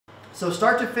So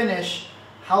start to finish,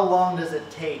 how long does it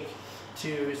take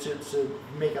to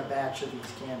make a batch of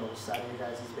these candles out of your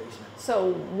guys' basement?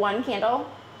 So one candle?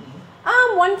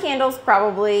 Mm-hmm. One candle's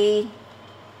probably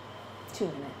 2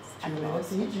 minutes. 2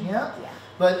 minutes each? Yeah. Yeah.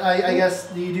 But I guess,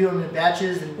 do you do them in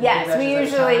batches? And yes, batches we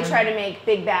usually try to make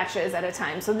big batches at a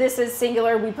time. So this is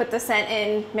singular. We put the scent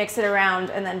in, mix it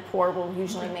around, and then pour. We'll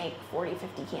usually make 40,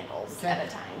 50 candles at a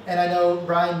time. And I know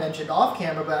Brian mentioned off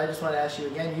camera, but I just want to ask you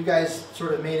again, you guys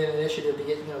sort of made an initiative to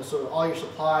get, sort of all your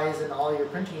supplies and all your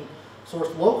printing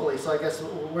sourced locally. So I guess,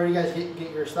 where do you guys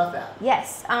get your stuff at?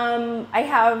 Yes, I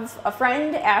have a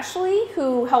friend, Ashley,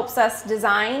 who helps us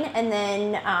design, and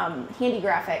then Handy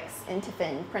Graphics in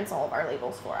Tiffin prints all of our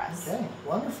labels for us. Okay,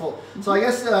 wonderful. So I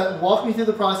guess walk me through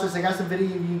the process. I got some video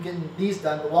of you getting these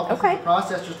done, but walk me through the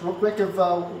process just real quick of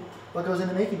what goes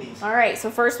into making these. All right,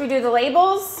 so first we do the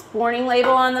labels. Warning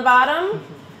label on the bottom,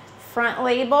 front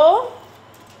label.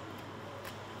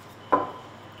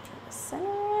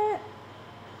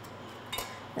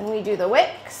 Then we do the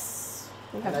wicks.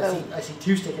 We have I see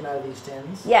 2 sticking out of these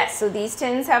tins. Yes, so these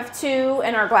tins have 2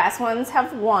 and our glass ones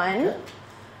have 1. Okay.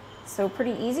 So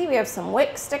pretty easy. We have some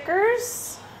wick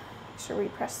stickers. Make sure we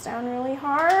press down really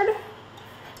hard. And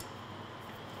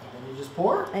then you just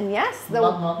pour? And yes.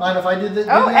 Mind if I do this?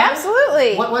 Oh,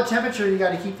 absolutely. What temperature you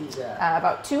got to keep these at?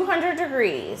 About 200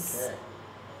 degrees. Okay.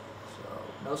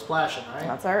 So no splashing, right?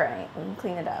 That's all right. We can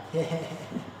clean it up.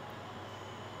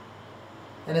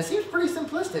 And it seems pretty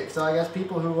simplistic, so I guess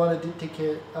people who want to take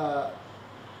your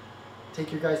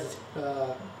guys'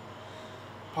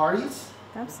 parties,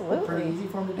 absolutely, pretty easy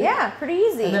for them to do. Yeah, pretty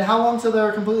easy. And then how long till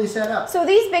they're completely set up? So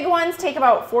these big ones take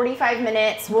about 45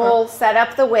 minutes. Okay. We'll set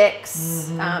up the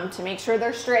wicks to make sure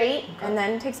they're straight, and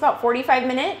then it takes about 45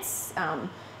 minutes.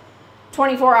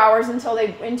 24 hours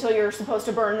until you're supposed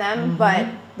to burn them, but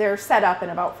they're set up in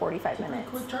about 45 minutes.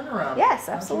 Quick turnaround. Yes,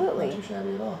 absolutely. Not too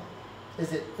shabby at all.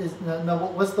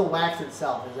 What's the wax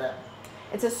itself? Is that?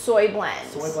 It's a soy blend.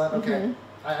 Soy blend, okay.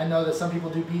 I know that some people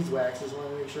do beeswax. Just want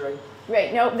to make sure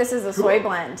Right, nope, this is a soy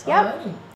blend. Yep. Alrighty.